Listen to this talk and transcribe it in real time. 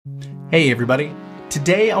Hey everybody!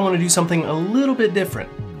 Today I want to do something a little bit different.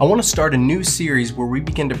 I want to start a new series where we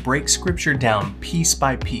begin to break scripture down piece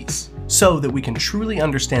by piece so that we can truly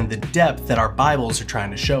understand the depth that our Bibles are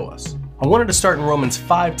trying to show us. I wanted to start in Romans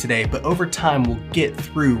 5 today, but over time we'll get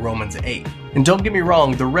through Romans 8. And don't get me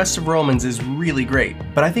wrong, the rest of Romans is really great,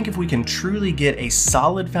 but I think if we can truly get a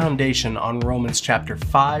solid foundation on Romans chapter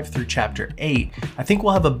 5 through chapter 8, I think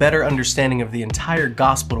we'll have a better understanding of the entire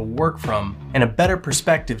gospel to work from and a better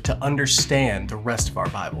perspective to understand the rest of our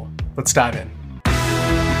Bible. Let's dive in.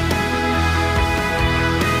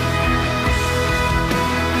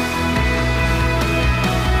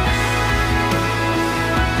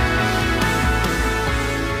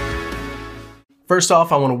 First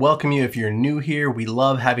off, I want to welcome you if you're new here. We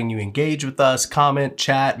love having you engage with us, comment,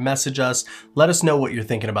 chat, message us. Let us know what you're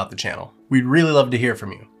thinking about the channel. We'd really love to hear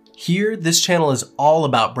from you. Here, this channel is all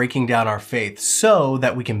about breaking down our faith so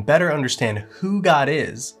that we can better understand who God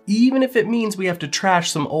is, even if it means we have to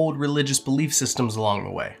trash some old religious belief systems along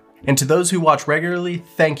the way. And to those who watch regularly,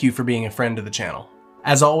 thank you for being a friend of the channel.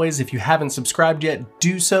 As always, if you haven't subscribed yet,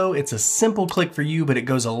 do so. It's a simple click for you, but it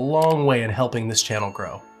goes a long way in helping this channel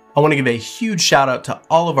grow. I want to give a huge shout out to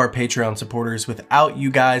all of our Patreon supporters. Without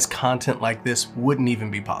you guys, content like this wouldn't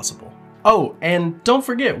even be possible. Oh, and don't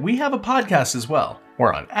forget, we have a podcast as well.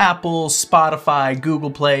 We're on Apple, Spotify,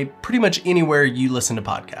 Google Play, pretty much anywhere you listen to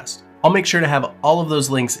podcasts. I'll make sure to have all of those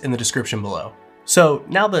links in the description below. So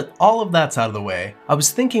now that all of that's out of the way, I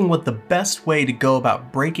was thinking what the best way to go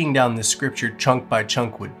about breaking down this scripture chunk by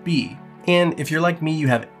chunk would be. And if you're like me, you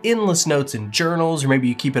have endless notes in journals, or maybe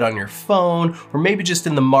you keep it on your phone, or maybe just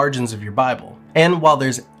in the margins of your Bible. And while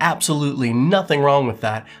there's absolutely nothing wrong with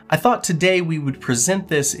that, I thought today we would present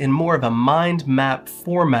this in more of a mind map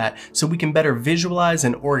format so we can better visualize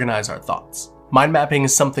and organize our thoughts. Mind mapping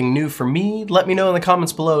is something new for me. Let me know in the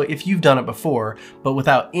comments below if you've done it before, but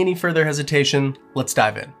without any further hesitation, let's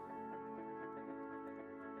dive in.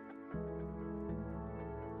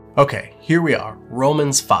 Okay, here we are,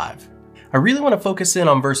 Romans 5. I really want to focus in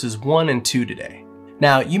on verses 1 and 2 today.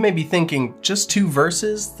 Now, you may be thinking, just 2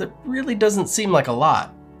 verses? That really doesn't seem like a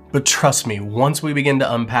lot. But trust me, once we begin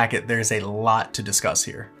to unpack it, there's a lot to discuss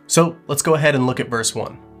here. So let's go ahead and look at verse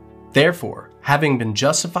 1. Therefore, having been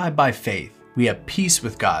justified by faith, we have peace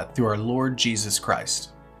with God through our Lord Jesus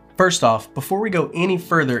Christ. First off, before we go any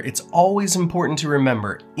further, it's always important to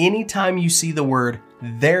remember, anytime you see the word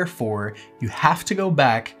therefore, you have to go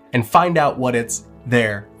back and find out what it's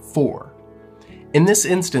there for. In this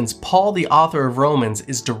instance, Paul, the author of Romans,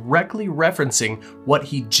 is directly referencing what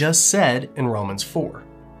he just said in Romans 4.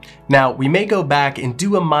 Now, we may go back and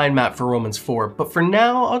do a mind map for Romans 4, but for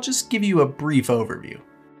now, I'll just give you a brief overview.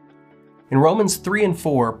 In Romans 3 and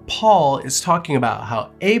 4, Paul is talking about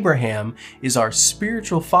how Abraham is our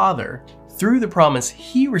spiritual father through the promise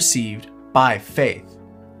he received by faith.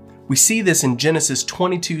 We see this in Genesis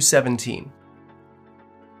 22:17.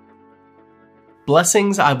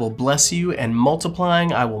 Blessings I will bless you, and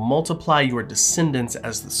multiplying I will multiply your descendants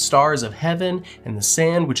as the stars of heaven and the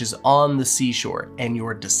sand which is on the seashore, and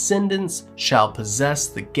your descendants shall possess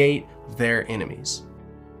the gate of their enemies.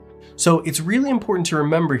 So it's really important to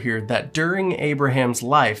remember here that during Abraham's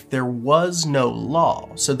life, there was no law,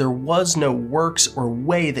 so there was no works or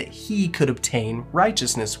way that he could obtain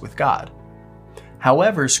righteousness with God.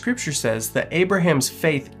 However, Scripture says that Abraham's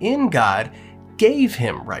faith in God gave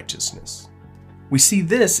him righteousness. We see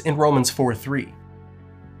this in Romans 4:3.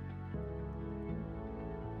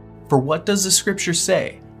 For what does the scripture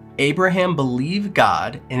say? Abraham believed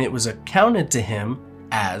God, and it was accounted to him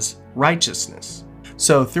as righteousness.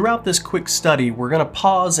 So throughout this quick study, we're going to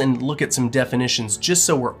pause and look at some definitions just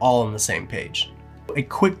so we're all on the same page. A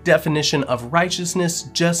quick definition of righteousness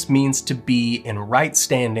just means to be in right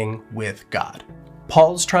standing with God.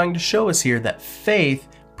 Paul's trying to show us here that faith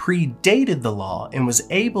predated the law and was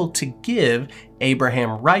able to give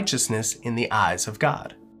Abraham righteousness in the eyes of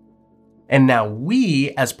God. And now we,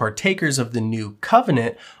 as partakers of the new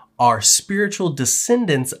covenant, are spiritual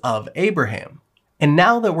descendants of Abraham. And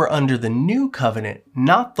now that we're under the new covenant,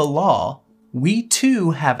 not the law, we too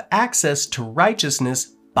have access to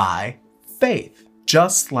righteousness by faith,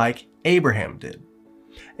 just like Abraham did.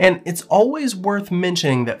 And it's always worth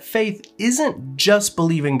mentioning that faith isn't just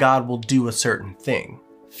believing God will do a certain thing.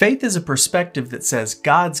 Faith is a perspective that says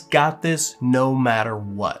God's got this no matter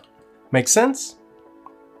what. Make sense?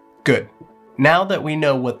 Good. Now that we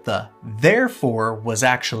know what the therefore was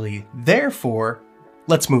actually there for,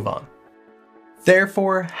 let's move on.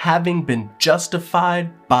 Therefore, having been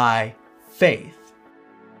justified by faith.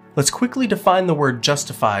 Let's quickly define the word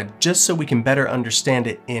justified just so we can better understand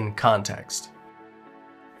it in context.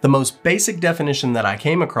 The most basic definition that I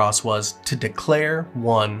came across was to declare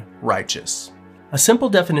one righteous. A simple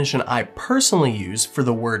definition I personally use for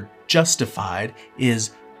the word justified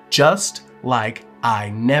is just like I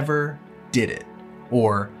never did it,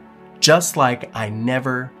 or just like I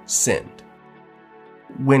never sinned.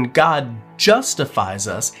 When God justifies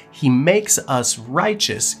us, He makes us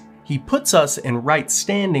righteous. He puts us in right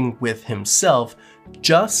standing with Himself,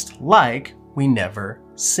 just like we never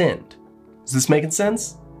sinned. Is this making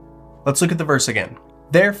sense? Let's look at the verse again.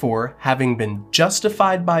 Therefore, having been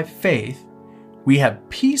justified by faith, we have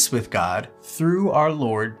peace with God through our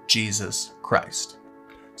Lord Jesus Christ.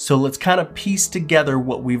 So let's kind of piece together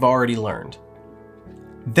what we've already learned.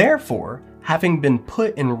 Therefore, having been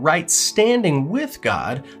put in right standing with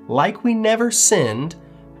God, like we never sinned,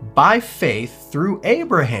 by faith through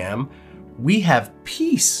Abraham, we have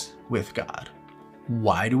peace with God.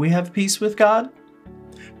 Why do we have peace with God?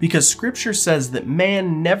 Because Scripture says that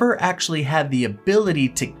man never actually had the ability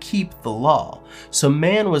to keep the law. So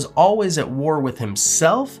man was always at war with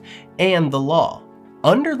himself and the law.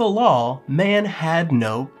 Under the law, man had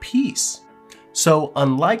no peace. So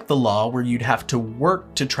unlike the law where you'd have to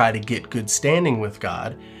work to try to get good standing with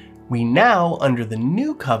God, we now, under the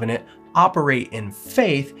new covenant, operate in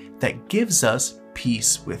faith that gives us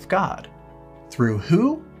peace with God. Through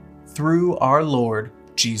who? Through our Lord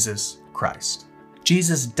Jesus Christ.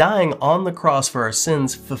 Jesus dying on the cross for our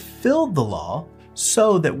sins fulfilled the law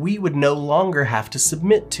so that we would no longer have to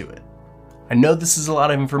submit to it. I know this is a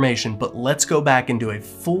lot of information, but let's go back and do a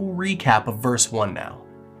full recap of verse 1 now.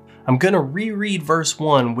 I'm going to reread verse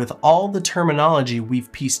 1 with all the terminology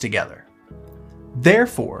we've pieced together.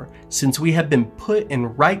 Therefore, since we have been put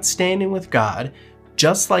in right standing with God,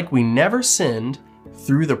 just like we never sinned,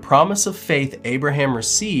 through the promise of faith Abraham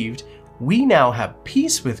received, we now have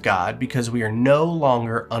peace with God because we are no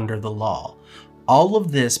longer under the law. All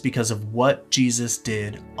of this because of what Jesus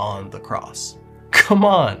did on the cross. Come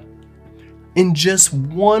on. In just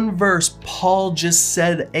one verse, Paul just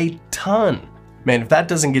said a ton. Man, if that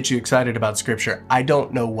doesn't get you excited about Scripture, I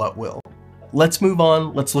don't know what will. Let's move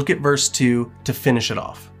on. Let's look at verse 2 to finish it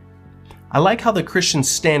off. I like how the Christian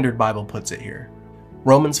Standard Bible puts it here.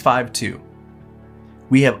 Romans 5:2.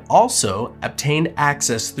 We have also obtained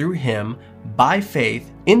access through Him by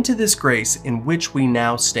faith into this grace in which we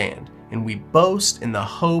now stand, and we boast in the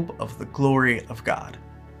hope of the glory of God.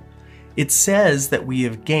 It says that we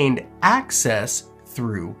have gained access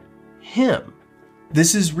through Him.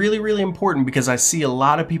 This is really, really important because I see a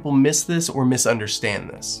lot of people miss this or misunderstand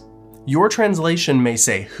this. Your translation may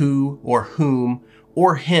say who or whom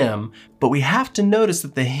or him, but we have to notice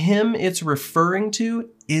that the him it's referring to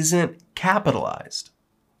isn't capitalized.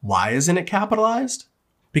 Why isn't it capitalized?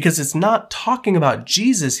 Because it's not talking about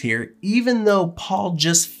Jesus here, even though Paul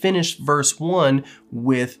just finished verse 1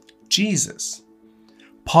 with Jesus.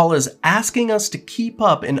 Paul is asking us to keep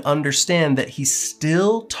up and understand that he's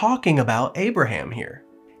still talking about Abraham here.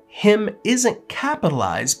 Him isn't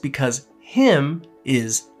capitalized because him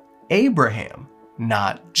is Abraham,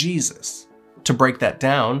 not Jesus. To break that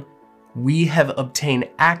down, we have obtained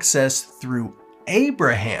access through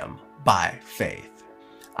Abraham by faith.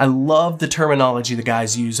 I love the terminology the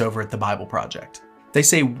guys use over at the Bible Project. They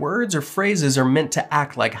say words or phrases are meant to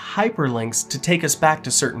act like hyperlinks to take us back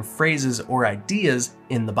to certain phrases or ideas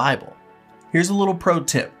in the Bible. Here's a little pro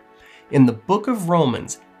tip. In the book of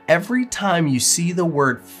Romans, every time you see the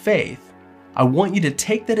word faith, I want you to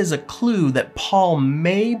take that as a clue that Paul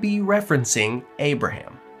may be referencing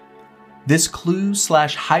Abraham. This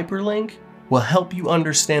clue/hyperlink will help you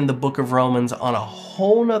understand the book of Romans on a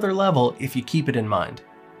whole nother level if you keep it in mind.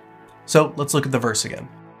 So let's look at the verse again.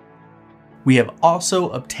 We have also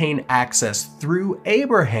obtained access through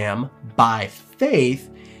Abraham by faith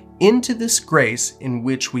into this grace in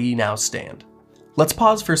which we now stand. Let's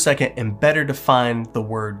pause for a second and better define the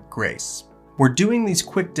word grace. We're doing these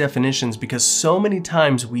quick definitions because so many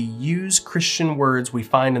times we use Christian words we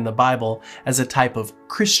find in the Bible as a type of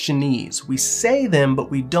Christianese. We say them,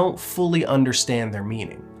 but we don't fully understand their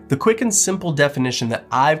meaning. The quick and simple definition that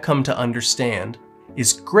I've come to understand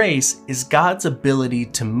is grace is God's ability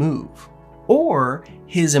to move, or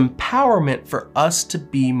His empowerment for us to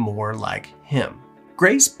be more like Him.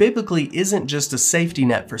 Grace biblically isn't just a safety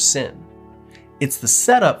net for sin. It's the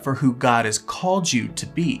setup for who God has called you to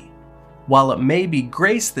be. While it may be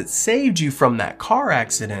grace that saved you from that car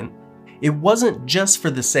accident, it wasn't just for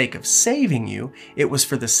the sake of saving you, it was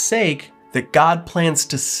for the sake that God plans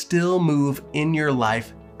to still move in your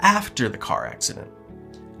life after the car accident.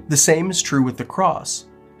 The same is true with the cross.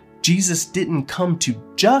 Jesus didn't come to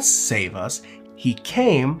just save us, He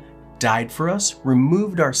came died for us,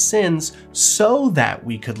 removed our sins so that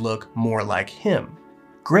we could look more like Him.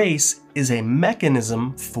 Grace is a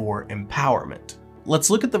mechanism for empowerment. Let's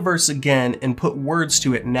look at the verse again and put words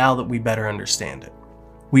to it now that we better understand it.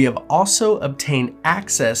 We have also obtained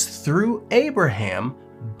access through Abraham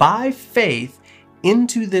by faith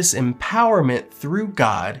into this empowerment through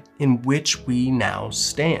God in which we now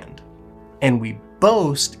stand. And we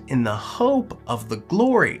boast in the hope of the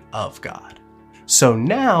glory of God. So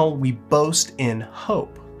now we boast in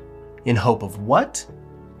hope. In hope of what?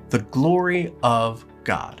 The glory of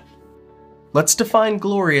God. Let's define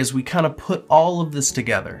glory as we kind of put all of this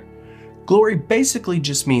together. Glory basically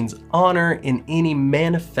just means honor in any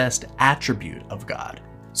manifest attribute of God.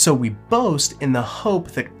 So we boast in the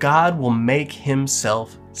hope that God will make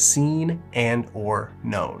Himself seen and or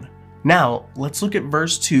known. Now, let's look at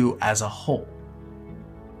verse 2 as a whole.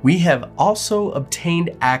 We have also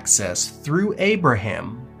obtained access through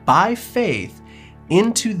Abraham by faith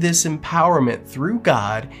into this empowerment through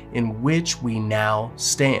God in which we now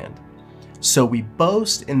stand. So we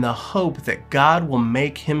boast in the hope that God will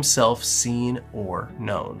make Himself seen or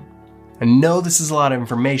known. I know this is a lot of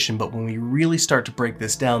information, but when we really start to break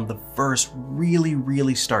this down, the verse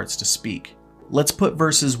really starts to speak. Let's put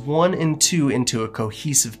verses 1 and 2 into a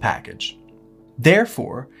cohesive package.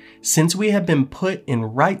 Therefore, since we have been put in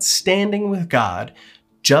right standing with God,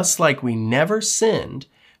 just like we never sinned,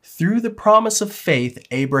 through the promise of faith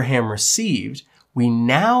Abraham received, we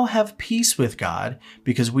now have peace with God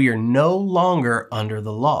because we are no longer under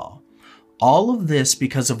the law. All of this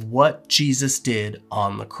because of what Jesus did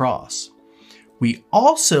on the cross. We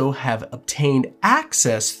also have obtained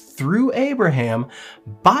access through Abraham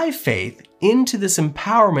by faith into this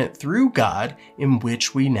empowerment through God in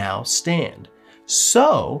which we now stand.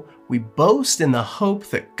 So we boast in the hope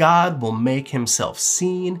that God will make Himself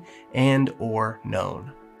seen and or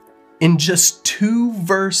known. In just 2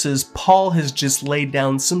 verses, Paul has just laid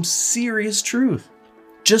down some serious truth.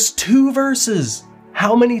 Just 2 verses.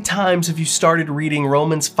 How many times have you started reading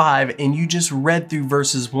Romans 5 and you just read through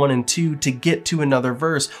verses 1 and 2 to get to another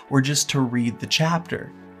verse or just to read the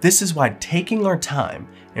chapter? This is why taking our time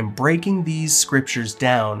and breaking these scriptures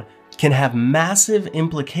down can have massive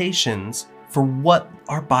implications for what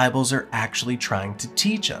our Bibles are actually trying to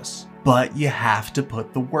teach us. But you have to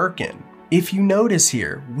put the work in. If you notice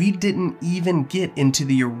here, we didn't even get into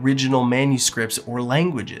the original manuscripts or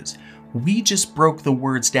languages. We just broke the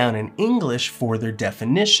words down in English for their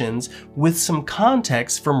definitions with some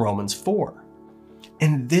context from Romans 4.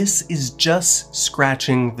 And this is just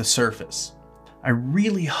scratching the surface. I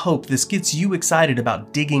really hope this gets you excited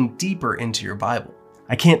about digging deeper into your Bible.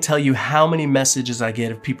 I can't tell you how many messages I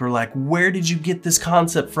get of people are like, where did you get this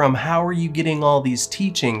concept from? How are you getting all these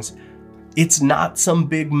teachings? It's not some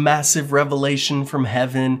big massive revelation from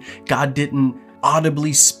heaven. God didn't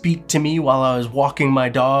audibly speak to me while I was walking my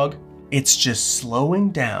dog. It's just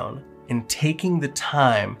slowing down and taking the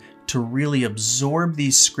time to really absorb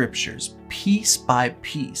these scriptures piece by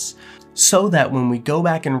piece so that when we go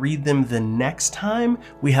back and read them the next time,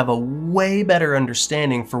 we have a way better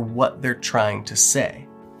understanding for what they're trying to say.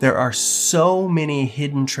 There are so many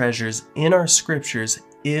hidden treasures in our scriptures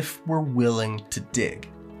if we're willing to dig.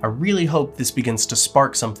 I really hope this begins to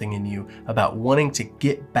spark something in you about wanting to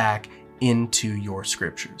get back into your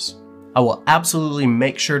scriptures. I will absolutely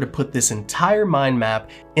make sure to put this entire mind map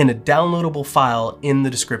in a downloadable file in the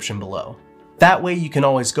description below. That way you can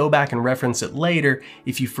always go back and reference it later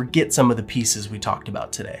if you forget some of the pieces we talked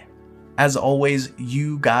about today. As always,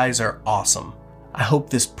 you guys are awesome. I hope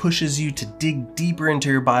this pushes you to dig deeper into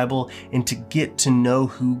your Bible and to get to know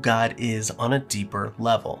who God is on a deeper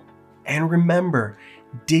level. And remember,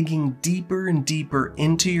 digging deeper and deeper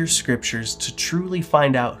into your scriptures to truly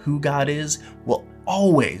find out who God is will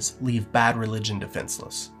always leave bad religion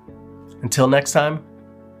defenseless. Until next time,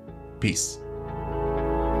 peace.